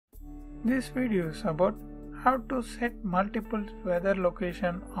This video is about how to set multiple weather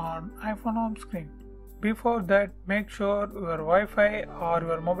location on iPhone home screen. Before that, make sure your Wi-Fi or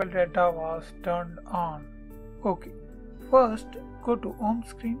your mobile data was turned on. Okay, first go to home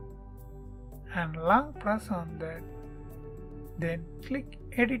screen and long press on that. Then click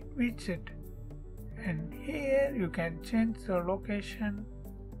Edit Widget, and here you can change the location.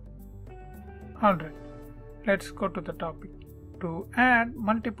 Alright, let's go to the topic. To add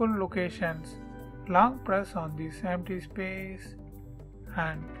multiple locations, long press on this empty space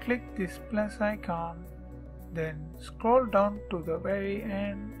and click this plus icon. Then scroll down to the very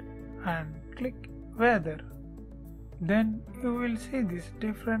end and click Weather. Then you will see these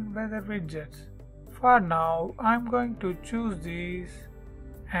different weather widgets. For now, I am going to choose these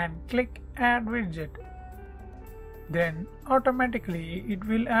and click Add Widget. Then automatically it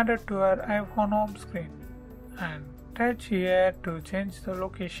will add it to our iPhone home screen, and touch here to change the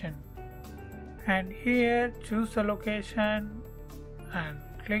location, and here choose the location and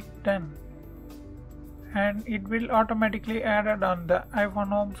click Done, and it will automatically add it on the iPhone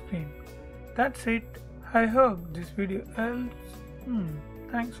home screen. That's it. I hope this video helps.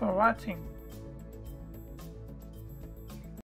 Thanks for watching.